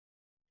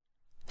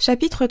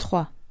Chapitre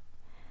 3.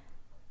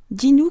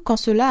 Dis-nous quand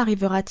cela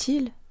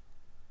arrivera-t-il ?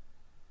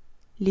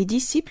 Les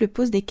disciples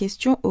posent des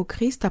questions au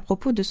Christ à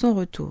propos de son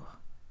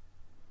retour.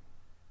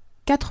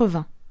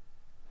 80.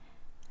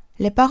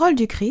 Les paroles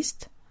du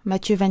Christ,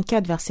 Matthieu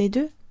 24, verset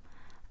 2,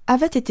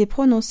 avaient été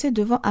prononcées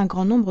devant un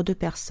grand nombre de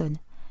personnes,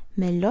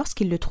 mais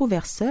lorsqu'ils le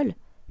trouvèrent seul,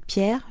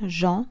 Pierre,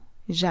 Jean,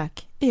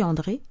 Jacques et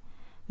André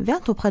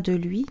vinrent auprès de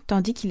lui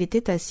tandis qu'il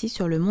était assis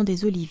sur le mont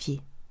des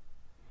Oliviers.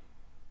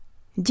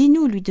 «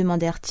 Dis-nous, lui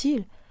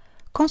demandèrent-ils,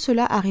 quand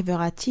cela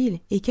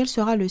arrivera-t-il et quel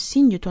sera le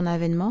signe de ton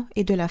avènement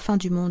et de la fin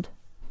du monde ?»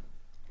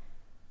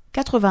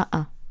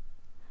 81.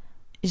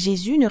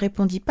 Jésus ne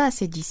répondit pas à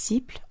ses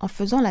disciples en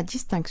faisant la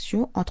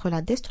distinction entre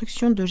la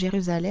destruction de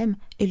Jérusalem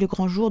et le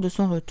grand jour de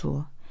son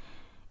retour.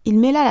 Il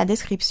mêla la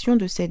description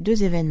de ces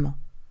deux événements.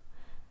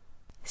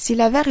 S'il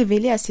avait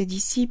révélé à ses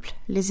disciples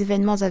les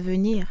événements à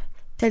venir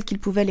tels qu'il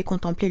pouvait les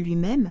contempler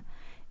lui-même,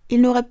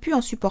 il n'aurait pu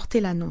en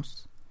supporter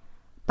l'annonce.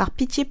 Par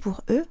pitié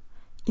pour eux,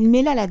 il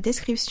mêla la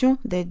description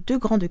des deux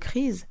grandes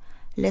crises,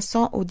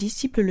 laissant aux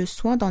disciples le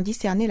soin d'en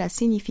discerner la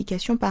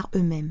signification par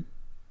eux-mêmes.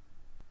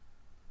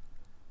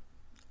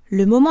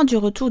 Le moment du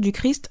retour du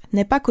Christ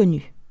n'est pas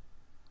connu.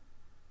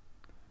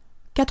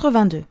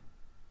 82.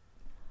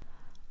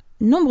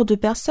 Nombre de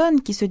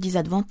personnes qui se disent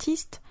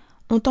adventistes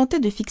ont tenté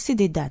de fixer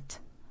des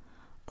dates.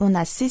 On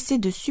a cessé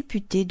de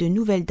supputer de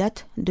nouvelles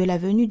dates de la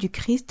venue du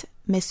Christ,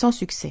 mais sans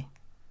succès.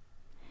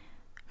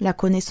 La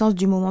connaissance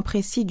du moment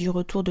précis du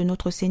retour de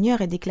notre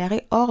Seigneur est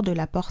déclarée hors de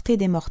la portée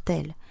des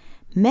mortels.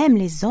 Même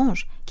les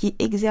anges, qui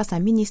exercent un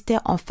ministère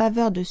en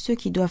faveur de ceux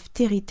qui doivent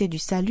hériter du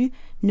salut,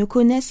 ne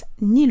connaissent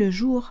ni le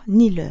jour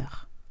ni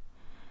l'heure.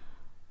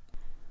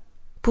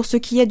 Pour ce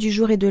qui est du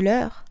jour et de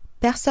l'heure,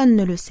 personne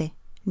ne le sait,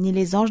 ni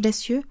les anges des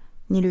cieux,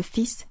 ni le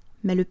Fils,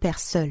 mais le Père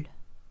seul.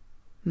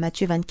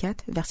 Matthieu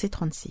 24, verset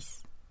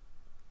 36.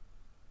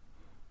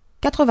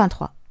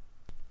 83.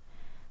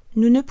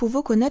 Nous ne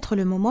pouvons connaître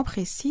le moment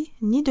précis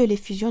ni de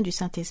l'effusion du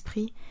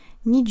Saint-Esprit,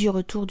 ni du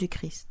retour du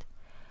Christ.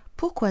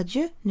 Pourquoi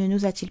Dieu ne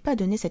nous a-t-il pas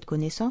donné cette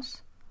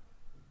connaissance ?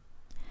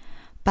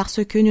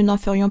 Parce que nous n'en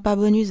ferions pas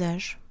bon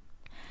usage.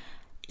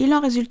 Il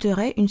en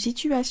résulterait une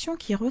situation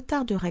qui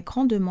retarderait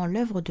grandement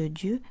l'œuvre de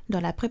Dieu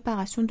dans la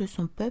préparation de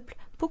son peuple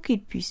pour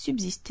qu'il puisse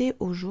subsister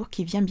au jour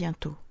qui vient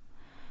bientôt.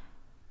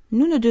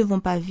 Nous ne devons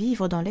pas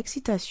vivre dans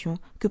l'excitation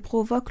que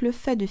provoque le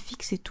fait de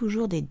fixer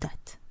toujours des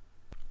dates.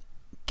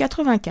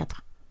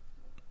 84.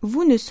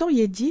 Vous ne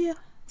sauriez dire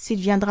s'il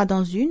viendra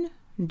dans 1,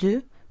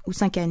 2 ou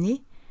 5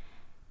 années,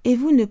 et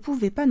vous ne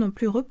pouvez pas non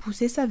plus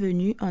repousser sa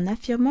venue en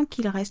affirmant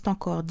qu'il reste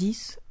encore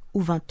 10 ou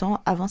 20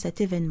 ans avant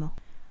cet événement.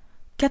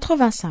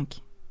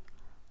 85.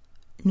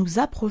 Nous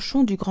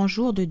approchons du grand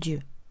jour de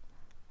Dieu.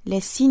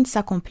 Les signes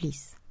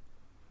s'accomplissent.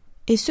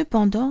 Et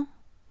cependant,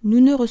 nous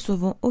ne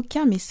recevons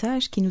aucun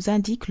message qui nous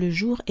indique le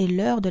jour et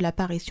l'heure de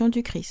l'apparition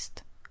du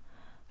Christ.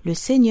 Le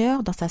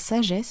Seigneur, dans sa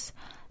sagesse,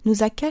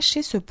 nous a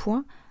caché ce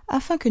point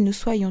afin que nous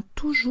soyons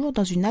toujours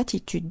dans une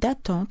attitude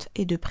d'attente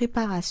et de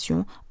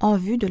préparation en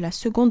vue de la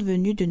seconde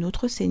venue de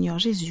notre Seigneur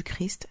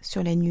Jésus-Christ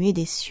sur les nuées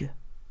des cieux.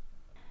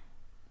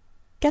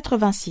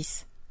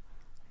 86.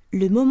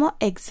 Le moment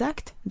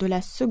exact de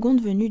la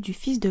seconde venue du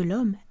Fils de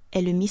l'homme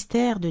est le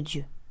mystère de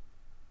Dieu.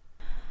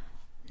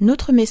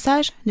 Notre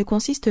message ne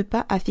consiste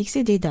pas à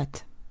fixer des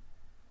dates.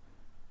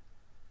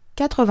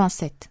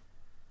 87.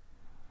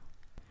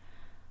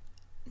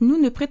 Nous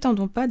ne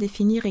prétendons pas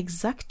définir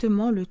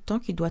exactement le temps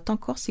qui doit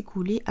encore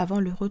s'écouler avant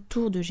le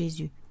retour de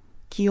Jésus,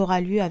 qui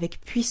aura lieu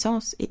avec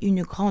puissance et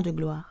une grande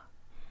gloire.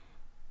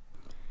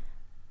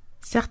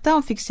 Certains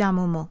ont fixé un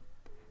moment,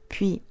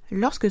 puis,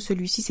 lorsque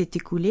celui-ci s'est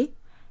écoulé,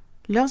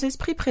 leurs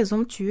esprits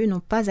présomptueux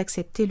n'ont pas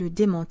accepté le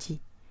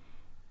démenti,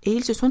 et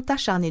ils se sont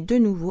acharnés de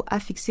nouveau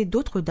à fixer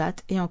d'autres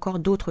dates et encore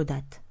d'autres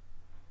dates.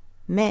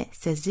 Mais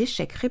ces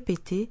échecs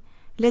répétés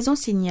les ont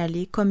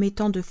signalés comme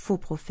étant de faux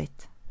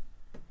prophètes.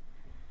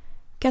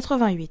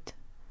 88.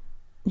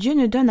 Dieu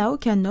ne donne à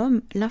aucun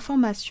homme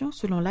l'information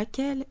selon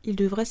laquelle il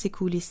devrait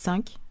s'écouler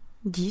 5,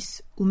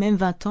 10 ou même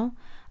 20 ans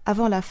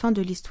avant la fin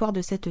de l'histoire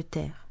de cette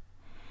terre.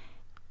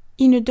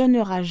 Il ne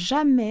donnera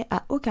jamais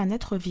à aucun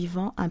être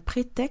vivant un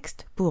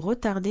prétexte pour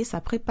retarder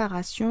sa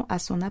préparation à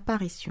son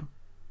apparition.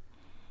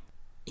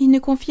 Il ne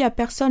confie à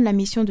personne la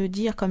mission de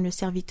dire, comme le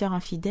serviteur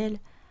infidèle,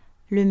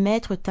 « Le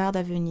Maître tarde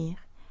à venir »,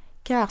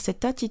 car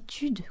cette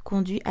attitude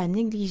conduit à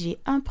négliger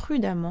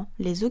imprudemment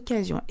les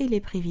occasions et les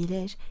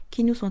privilèges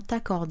qui nous sont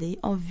accordés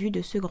en vue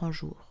de ce grand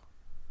jour.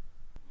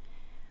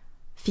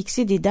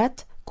 Fixer des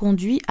dates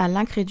conduit à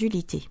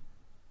l'incrédulité.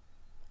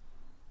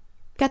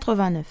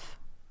 89.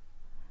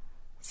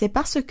 C'est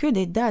parce que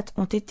des dates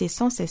ont été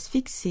sans cesse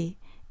fixées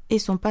et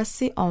sont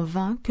passées en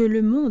vain que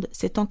le monde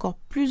s'est encore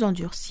plus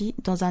endurci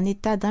dans un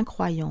état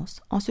d'incroyance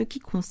en ce qui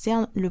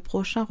concerne le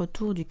prochain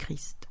retour du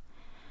Christ.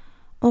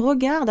 On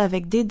regarde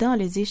avec dédain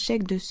les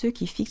échecs de ceux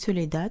qui fixent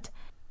les dates,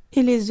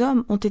 et les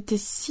hommes ont été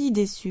si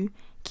déçus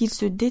qu'ils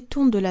se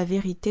détournent de la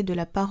vérité de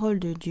la parole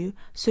de Dieu,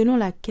 selon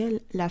laquelle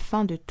la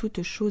fin de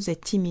toute chose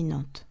est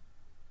imminente.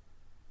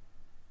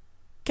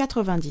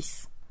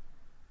 90.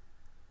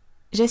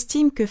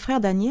 J'estime que frère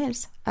Daniels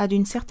a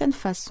d'une certaine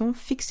façon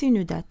fixé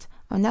une date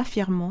en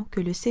affirmant que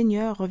le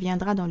Seigneur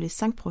reviendra dans les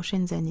 5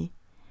 prochaines années.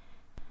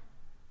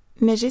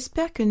 Mais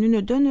j'espère que nous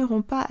ne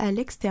donnerons pas à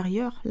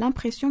l'extérieur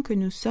l'impression que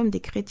nous sommes des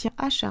chrétiens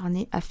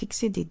acharnés à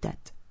fixer des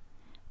dates.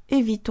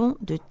 Évitons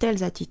de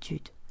telles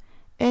attitudes.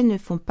 Elles ne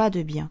font pas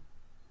de bien.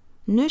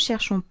 Ne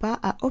cherchons pas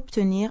à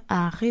obtenir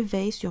un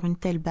réveil sur une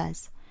telle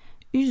base.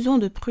 Usons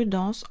de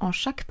prudence en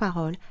chaque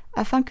parole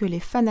afin que les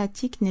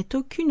fanatiques n'aient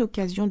aucune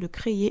occasion de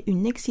créer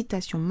une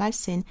excitation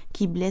malsaine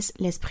qui blesse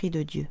l'Esprit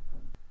de Dieu.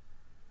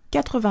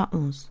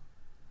 91.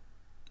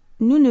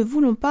 Nous ne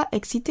voulons pas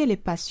exciter les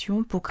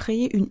passions pour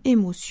créer une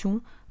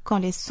émotion quand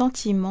les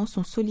sentiments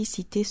sont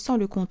sollicités sans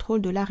le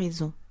contrôle de la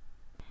raison.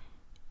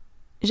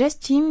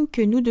 J'estime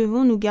que nous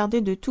devons nous garder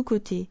de tous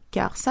côtés,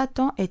 car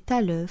Satan est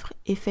à l'œuvre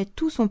et fait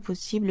tout son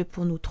possible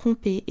pour nous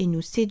tromper et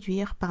nous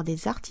séduire par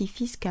des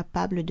artifices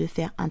capables de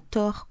faire un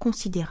tort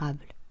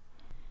considérable.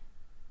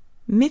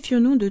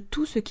 Méfions-nous de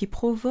tout ce qui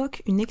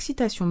provoque une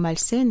excitation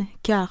malsaine,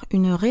 car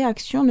une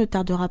réaction ne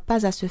tardera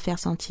pas à se faire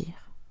sentir.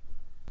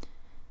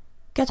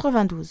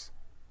 92.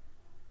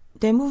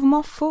 Des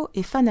mouvements faux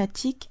et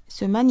fanatiques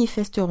se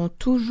manifesteront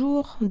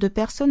toujours de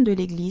personnes de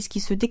l'Église qui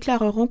se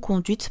déclareront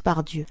conduites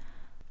par Dieu.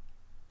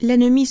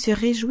 L'ennemi se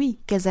réjouit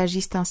qu'elles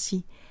agissent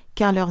ainsi,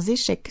 car leurs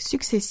échecs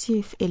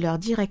successifs et leurs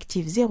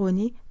directives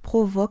erronées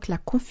provoquent la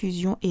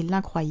confusion et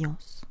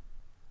l'incroyance.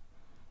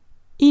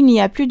 Il n'y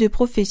a plus de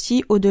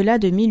prophétie au-delà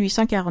de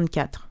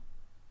 1844.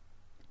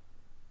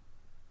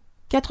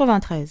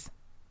 93.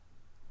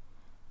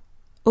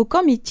 Au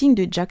camp meeting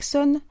de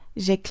Jackson,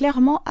 j'ai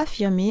clairement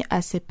affirmé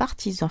à ces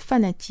partisans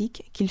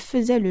fanatiques qu'ils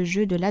faisaient le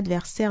jeu de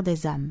l'adversaire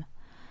des âmes.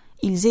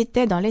 Ils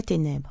étaient dans les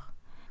ténèbres.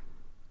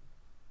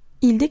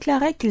 Ils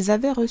déclaraient qu'ils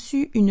avaient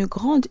reçu une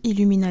grande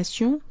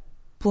illumination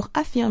pour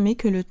affirmer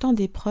que le temps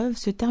d'épreuve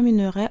se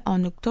terminerait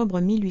en octobre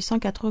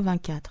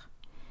 1884.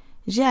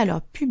 J'ai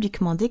alors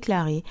publiquement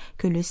déclaré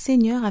que le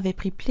Seigneur avait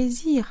pris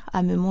plaisir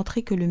à me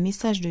montrer que le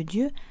message de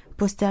Dieu,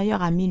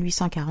 postérieur à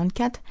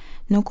 1844,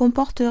 ne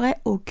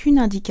comporterait aucune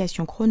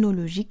indication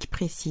chronologique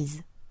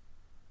précise.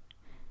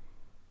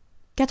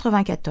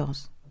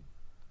 94.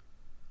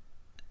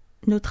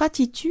 Notre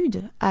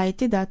attitude a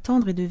été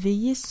d'attendre et de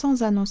veiller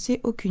sans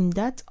annoncer aucune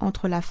date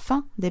entre la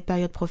fin des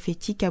périodes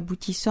prophétiques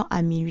aboutissant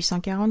à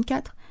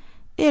 1844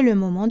 et le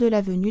moment de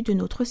la venue de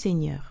notre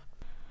Seigneur.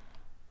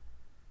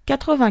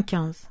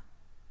 95.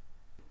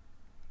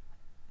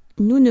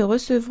 Nous ne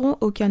recevrons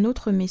aucun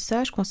autre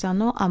message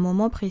concernant un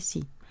moment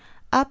précis.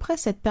 Après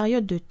cette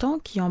période de temps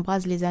qui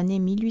embrase les années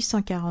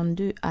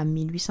 1842 à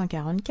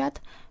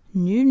 1844,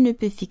 nul ne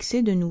peut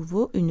fixer de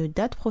nouveau une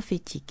date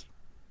prophétique.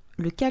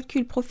 Le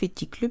calcul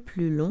prophétique le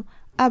plus long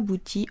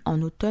aboutit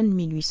en automne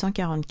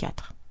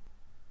 1844.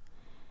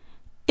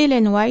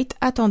 Ellen White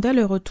attendait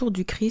le retour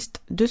du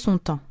Christ de son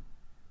temps.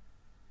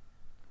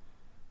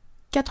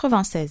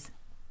 96.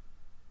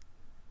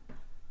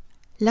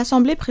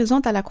 L'assemblée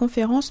présente à la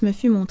conférence me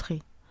fut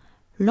montrée.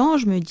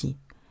 L'ange me dit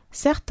 «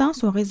 Certains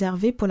sont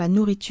réservés pour la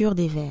nourriture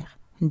des vers,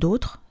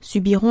 d'autres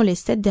subiront les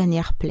 7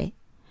 dernières plaies,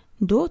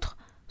 d'autres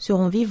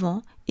seront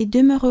vivants et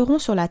demeureront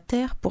sur la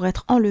terre pour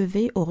être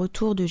enlevés au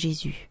retour de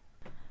Jésus. »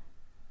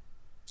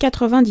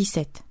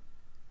 97.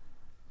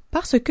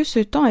 Parce que ce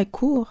temps est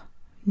court,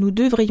 nous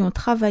devrions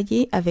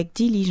travailler avec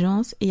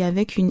diligence et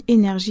avec une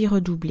énergie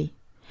redoublée.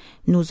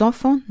 Nos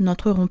enfants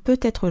n'entreront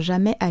peut-être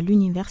jamais à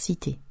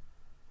l'université.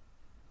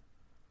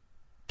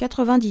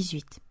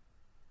 98.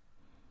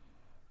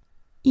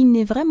 Il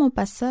n'est vraiment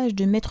pas sage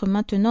de mettre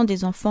maintenant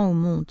des enfants au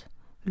monde.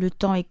 Le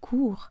temps est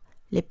court,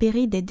 les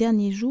périls des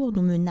derniers jours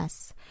nous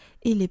menacent,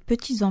 et les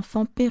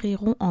petits-enfants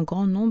périront en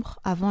grand nombre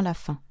avant la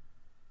fin.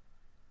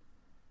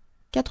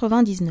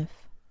 99.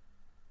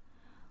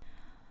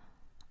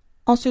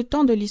 En ce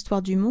temps de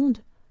l'histoire du monde,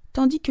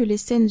 tandis que les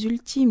scènes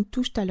ultimes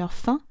touchent à leur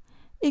fin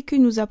et que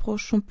nous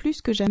approchons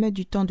plus que jamais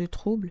du temps de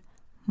trouble,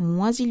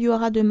 moins il y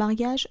aura de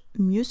mariages,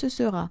 mieux ce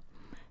sera,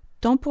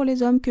 tant pour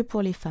les hommes que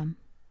pour les femmes.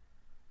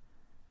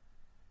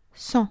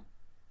 100.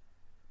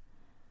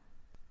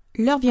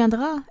 L'heure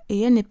viendra,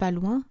 et elle n'est pas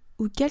loin,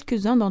 où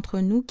quelques-uns d'entre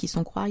nous qui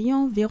sont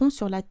croyants verront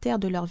sur la terre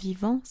de leur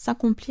vivant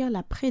s'accomplir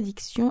la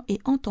prédiction et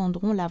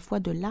entendront la voix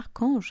de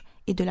l'archange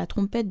et de la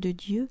trompette de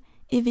Dieu,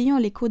 éveillant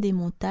l'écho des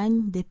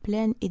montagnes, des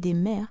plaines et des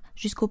mers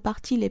jusqu'aux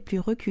parties les plus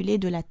reculées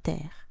de la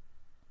terre.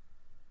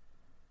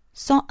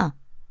 101.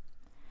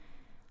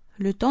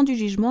 Le temps du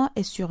jugement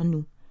est sur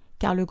nous,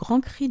 car le grand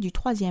cri du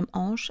 3e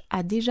ange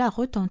a déjà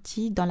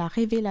retenti dans la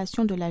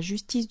révélation de la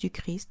justice du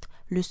Christ,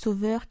 le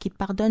Sauveur qui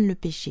pardonne le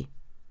péché.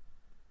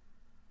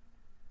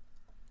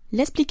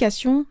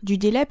 L'explication du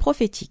délai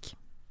prophétique.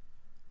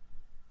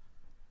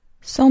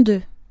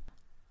 102.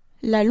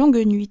 La longue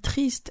nuit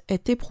triste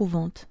est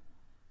éprouvante,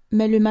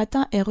 mais le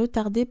matin est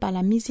retardé par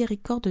la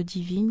miséricorde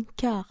divine,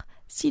 car,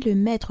 si le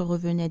Maître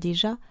revenait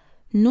déjà,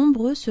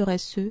 nombreux seraient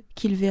ceux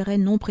qu'il verrait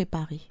non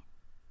préparés.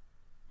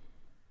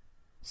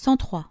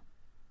 103.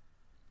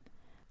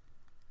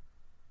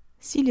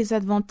 Si les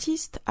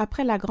adventistes,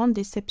 après la grande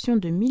déception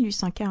de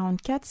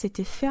 1844,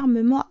 s'étaient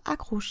fermement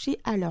accrochés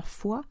à leur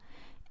foi,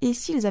 et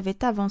s'ils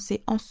avaient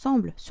avancé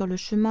ensemble sur le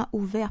chemin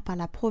ouvert par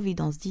la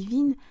providence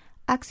divine,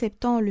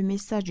 acceptant le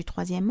message du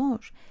troisième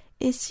ange,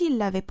 et s'ils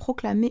l'avaient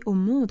proclamé au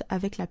monde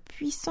avec la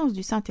puissance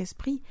du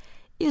Saint-Esprit,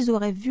 ils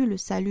auraient vu le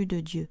salut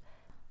de Dieu.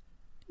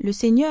 Le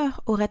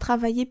Seigneur aurait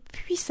travaillé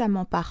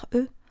puissamment par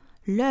eux,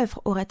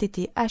 l'œuvre aurait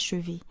été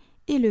achevée,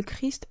 et le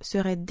Christ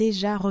serait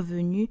déjà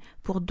revenu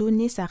pour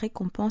donner sa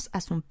récompense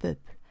à son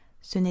peuple.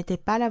 Ce n'était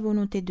pas la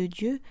volonté de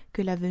Dieu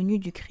que la venue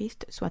du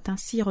Christ soit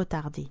ainsi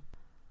retardée.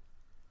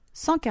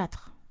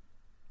 104.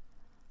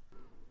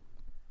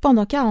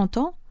 Pendant 40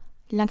 ans,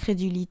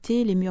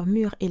 l'incrédulité, les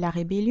murmures et la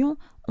rébellion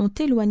ont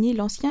éloigné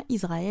l'ancien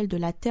Israël de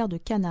la terre de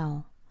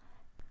Canaan.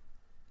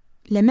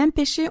 Les mêmes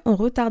péchés ont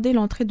retardé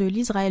l'entrée de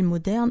l'Israël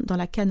moderne dans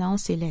la Canaan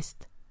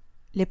céleste.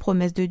 Les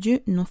promesses de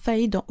Dieu n'ont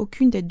failli dans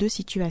aucune des deux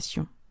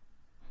situations.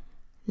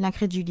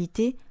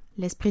 L'incrédulité,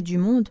 l'esprit du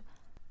monde,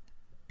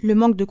 le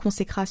manque de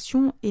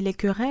consécration et les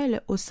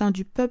querelles au sein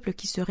du peuple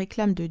qui se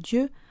réclame de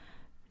Dieu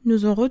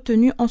nous ont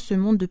retenus en ce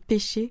monde de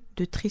péché,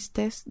 de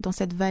tristesse, dans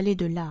cette vallée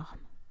de larmes.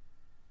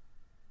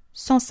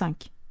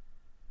 105.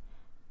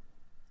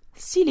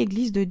 Si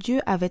l'Église de Dieu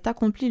avait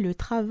accompli le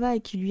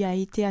travail qui lui a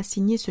été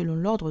assigné selon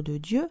l'ordre de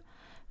Dieu,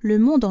 le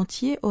monde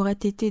entier aurait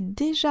été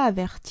déjà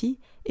averti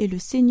et le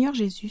Seigneur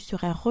Jésus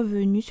serait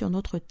revenu sur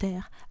notre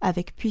terre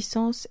avec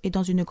puissance et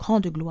dans une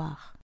grande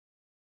gloire.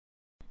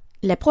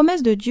 Les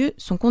promesses de Dieu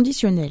sont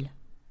conditionnelles.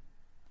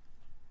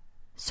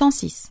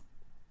 106.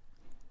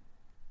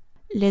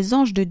 Les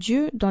anges de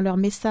Dieu, dans leur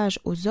message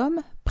aux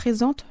hommes,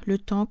 présentent le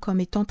temps comme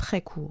étant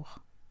très court.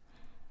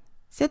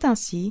 C'est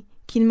ainsi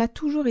qu'il m'a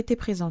toujours été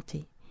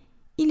présenté.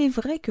 Il est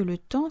vrai que le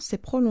temps s'est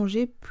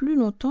prolongé plus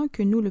longtemps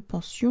que nous le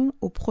pensions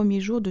au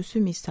premier jour de ce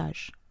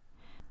message.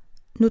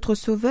 Notre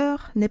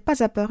Sauveur n'est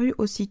pas apparu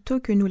aussitôt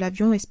que nous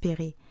l'avions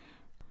espéré.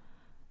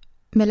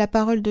 Mais la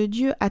parole de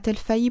Dieu a-t-elle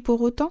failli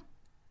pour autant ?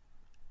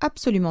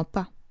 Absolument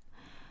pas.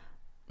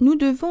 Nous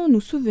devons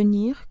nous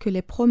souvenir que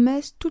les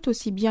promesses, tout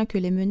aussi bien que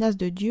les menaces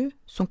de Dieu,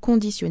 sont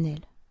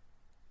conditionnelles.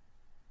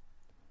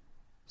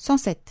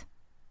 107.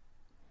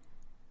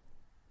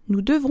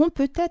 Nous devrons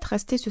peut-être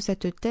rester sur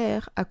cette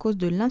terre à cause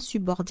de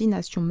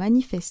l'insubordination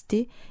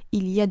manifestée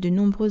il y a de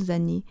nombreuses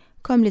années,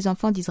 comme les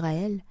enfants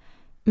d'Israël,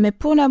 mais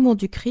pour l'amour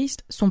du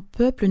Christ, son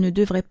peuple ne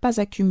devrait pas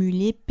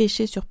accumuler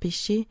péché sur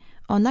péché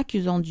en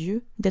accusant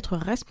Dieu d'être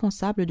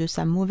responsable de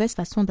sa mauvaise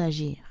façon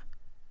d'agir.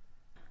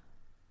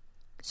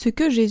 Ce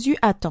que Jésus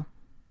attend.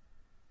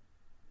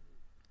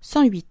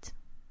 108.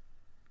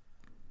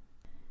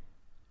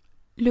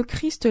 Le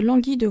Christ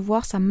languit de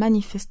voir sa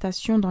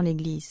manifestation dans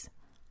l'Église.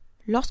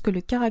 Lorsque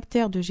le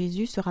caractère de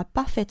Jésus sera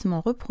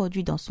parfaitement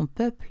reproduit dans son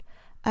peuple,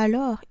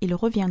 alors il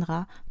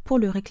reviendra pour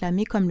le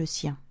réclamer comme le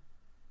sien.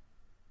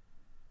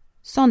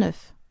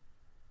 109.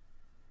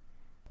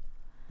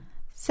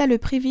 C'est le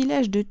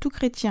privilège de tout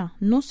chrétien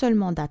non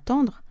seulement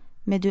d'attendre,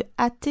 mais de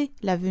hâter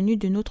la venue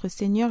de notre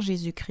Seigneur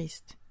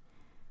Jésus-Christ.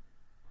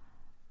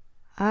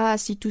 Ah,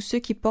 si tous ceux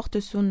qui portent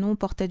son nom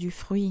portaient du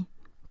fruit,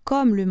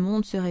 comme le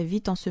monde serait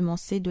vite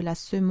ensemencé de la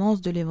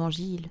semence de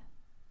l'Évangile.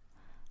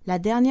 La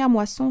dernière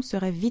moisson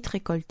serait vite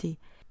récoltée,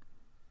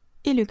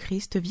 et le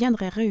Christ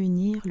viendrait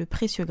réunir le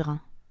précieux grain.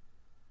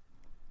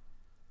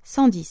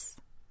 110.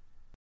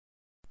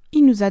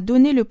 Il nous a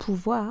donné le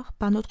pouvoir,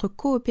 par notre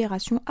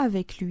coopération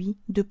avec lui,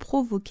 de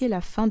provoquer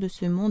la fin de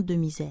ce monde de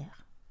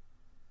misère.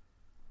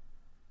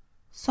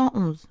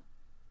 111.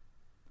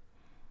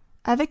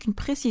 Avec une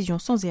précision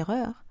sans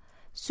erreur,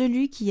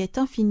 celui qui est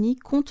infini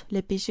compte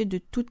les péchés de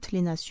toutes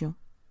les nations.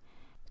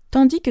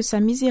 Tandis que sa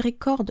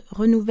miséricorde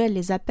renouvelle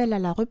les appels à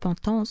la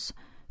repentance,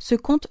 ce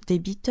compte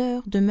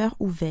débiteur demeure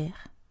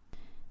ouvert.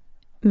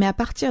 Mais à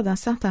partir d'un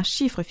certain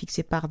chiffre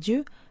fixé par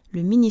Dieu,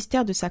 le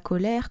ministère de sa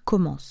colère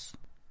commence.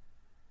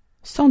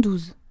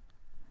 112.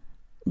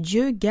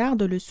 Dieu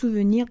garde le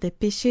souvenir des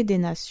péchés des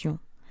nations.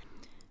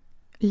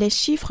 Les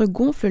chiffres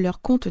gonflent leur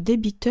compte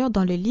débiteur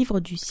dans les livres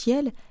du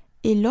ciel,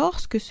 et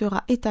lorsque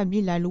sera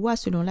établie la loi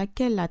selon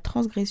laquelle la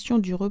transgression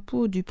du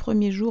repos du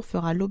premier jour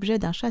fera l'objet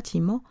d'un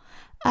châtiment,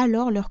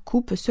 alors leur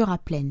coupe sera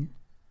pleine.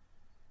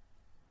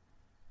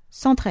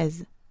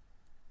 113.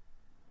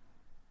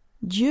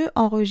 Dieu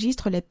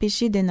enregistre les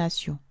péchés des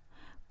nations.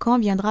 Quand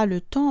viendra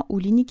le temps où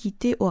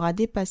l'iniquité aura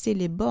dépassé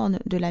les bornes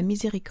de la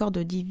miséricorde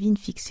divine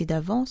fixée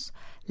d'avance,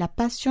 la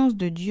patience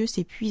de Dieu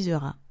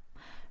s'épuisera.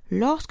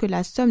 Lorsque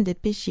la somme des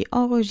péchés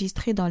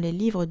enregistrés dans les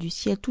livres du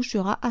ciel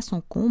touchera à son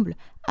comble,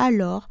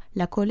 alors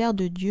la colère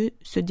de Dieu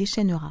se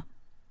déchaînera.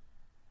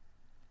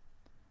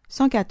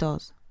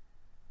 114.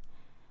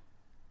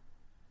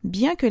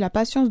 Bien que la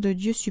patience de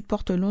Dieu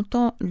supporte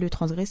longtemps le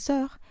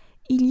transgresseur,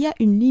 il y a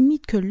une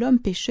limite que l'homme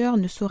pécheur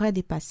ne saurait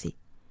dépasser.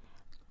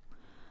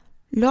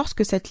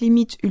 Lorsque cette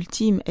limite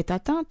ultime est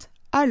atteinte,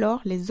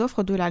 alors les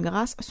offres de la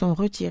grâce sont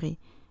retirées,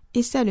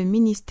 et c'est le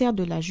ministère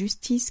de la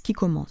justice qui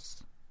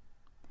commence.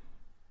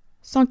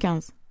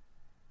 115.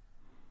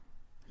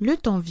 Le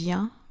temps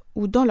vient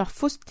où, dans leur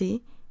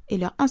fausseté et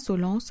leur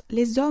insolence,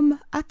 les hommes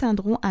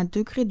atteindront un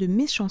degré de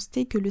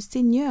méchanceté que le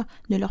Seigneur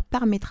ne leur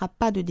permettra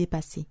pas de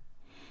dépasser.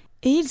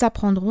 Et ils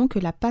apprendront que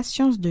la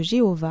patience de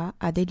Jéhovah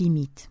a des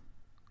limites.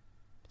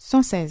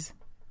 116.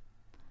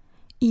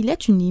 Il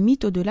est une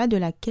limite au-delà de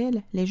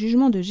laquelle les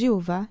jugements de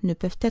Jéhovah ne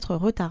peuvent être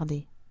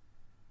retardés.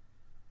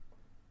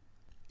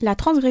 La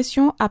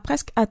transgression a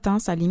presque atteint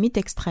sa limite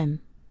extrême.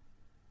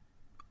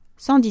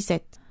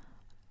 117.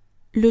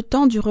 Le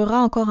temps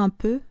durera encore un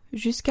peu,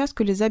 jusqu'à ce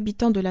que les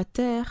habitants de la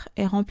terre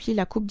aient rempli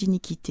la coupe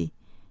d'iniquité.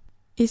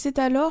 Et c'est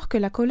alors que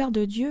la colère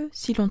de Dieu,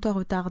 si longtemps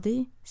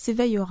retardée,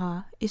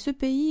 s'éveillera, et ce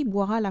pays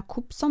boira la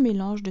coupe sans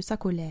mélange de sa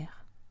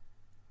colère.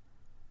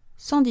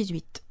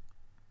 118.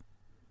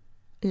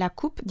 La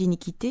coupe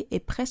d'iniquité est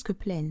presque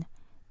pleine,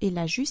 et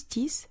la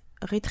justice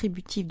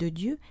rétributive de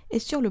Dieu est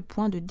sur le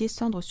point de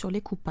descendre sur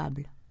les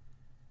coupables.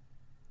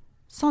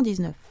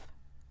 119.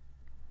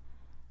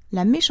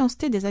 La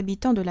méchanceté des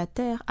habitants de la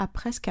terre a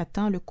presque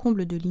atteint le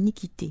comble de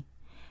l'iniquité.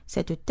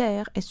 Cette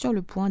terre est sur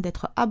le point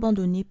d'être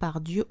abandonnée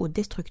par Dieu au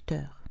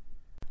destructeur.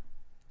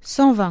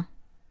 120.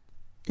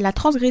 La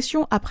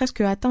transgression a presque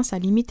atteint sa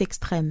limite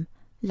extrême.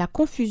 La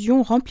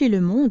confusion remplit le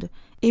monde,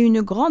 et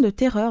une grande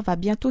terreur va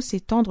bientôt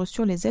s'étendre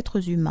sur les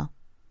êtres humains.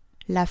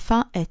 La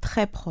fin est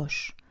très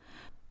proche.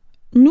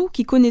 Nous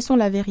qui connaissons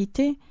la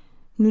vérité,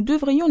 nous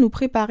devrions nous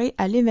préparer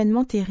à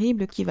l'événement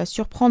terrible qui va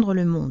surprendre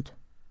le monde.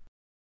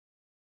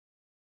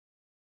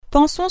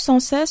 Pensons sans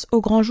cesse au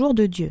grand jour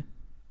de Dieu.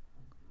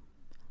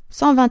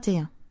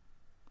 121.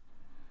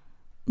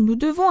 Nous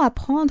devons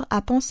apprendre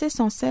à penser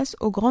sans cesse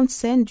aux grandes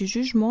scènes du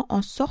jugement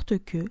en sorte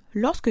que,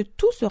 lorsque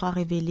tout sera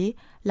révélé,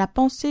 la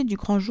pensée du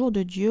grand jour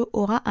de Dieu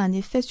aura un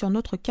effet sur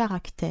notre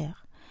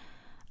caractère.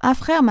 Un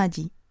frère m'a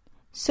dit,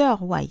 «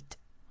 Sœur White,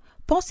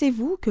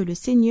 pensez-vous que le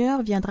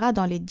Seigneur viendra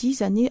dans les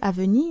 10 années à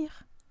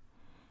venir?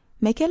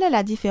 Mais quelle est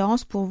la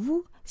différence pour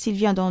vous s'il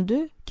vient dans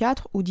 2,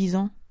 4 ou 10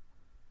 ans? »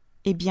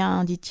 Eh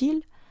bien,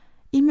 dit-il,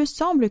 il me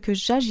semble que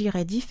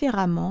j'agirais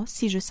différemment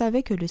si je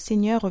savais que le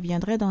Seigneur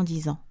reviendrait dans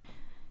 10 ans.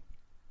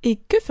 Et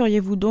que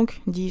feriez-vous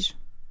donc, dis-je?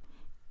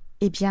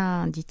 Eh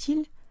bien,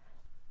 dit-il,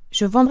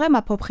 je vendrais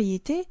ma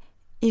propriété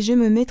et je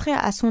me mettrais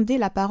à sonder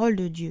la parole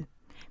de Dieu.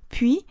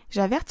 Puis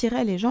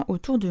j'avertirais les gens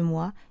autour de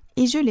moi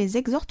et je les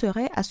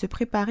exhorterais à se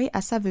préparer à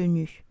sa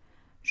venue.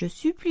 Je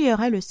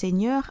supplierais le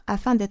Seigneur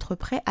afin d'être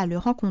prêt à le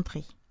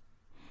rencontrer.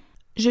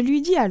 Je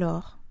lui dis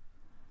alors,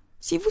 «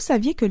 Si vous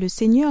saviez que le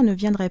Seigneur ne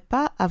viendrait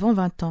pas avant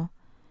 20 ans,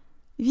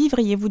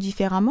 vivriez-vous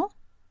différemment ?»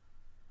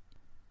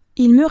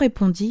 Il me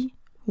répondit,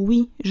 «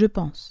 Oui, je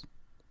pense. »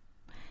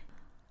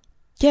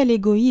 Quel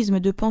égoïsme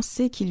de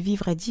penser qu'il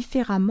vivrait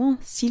différemment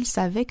s'il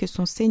savait que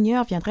son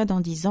Seigneur viendrait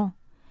dans 10 ans.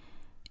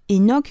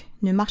 Enoch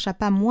ne marcha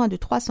pas moins de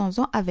 300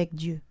 ans avec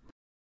Dieu.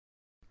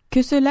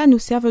 Que cela nous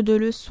serve de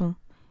leçon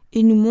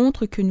et nous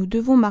montre que nous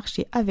devons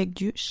marcher avec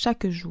Dieu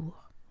chaque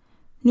jour.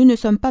 Nous ne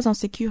sommes pas en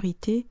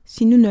sécurité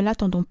si nous ne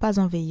l'attendons pas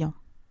en veillant.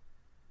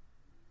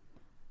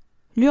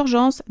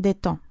 L'urgence des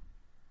temps.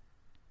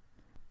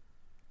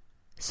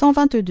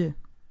 122.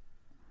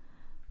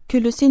 Que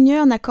le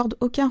Seigneur n'accorde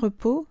aucun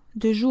repos,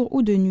 de jour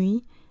ou de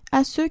nuit,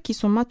 à ceux qui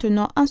sont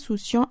maintenant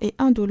insouciants et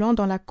indolents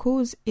dans la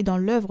cause et dans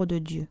l'œuvre de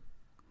Dieu.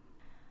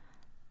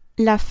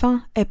 La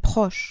fin est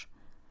proche.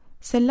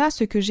 C'est là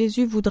ce que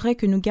Jésus voudrait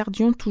que nous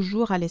gardions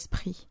toujours à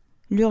l'esprit,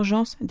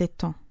 l'urgence des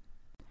temps.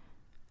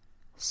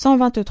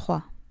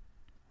 123.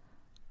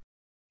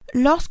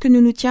 Lorsque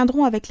nous nous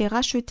tiendrons avec les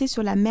rachetés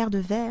sur la mer de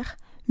verre,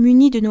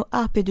 munis de nos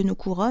harpes et de nos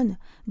couronnes,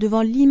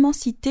 devant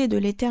l'immensité de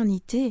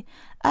l'éternité,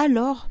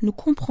 alors nous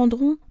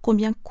comprendrons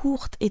combien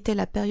courte était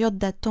la période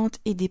d'attente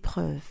et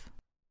d'épreuve.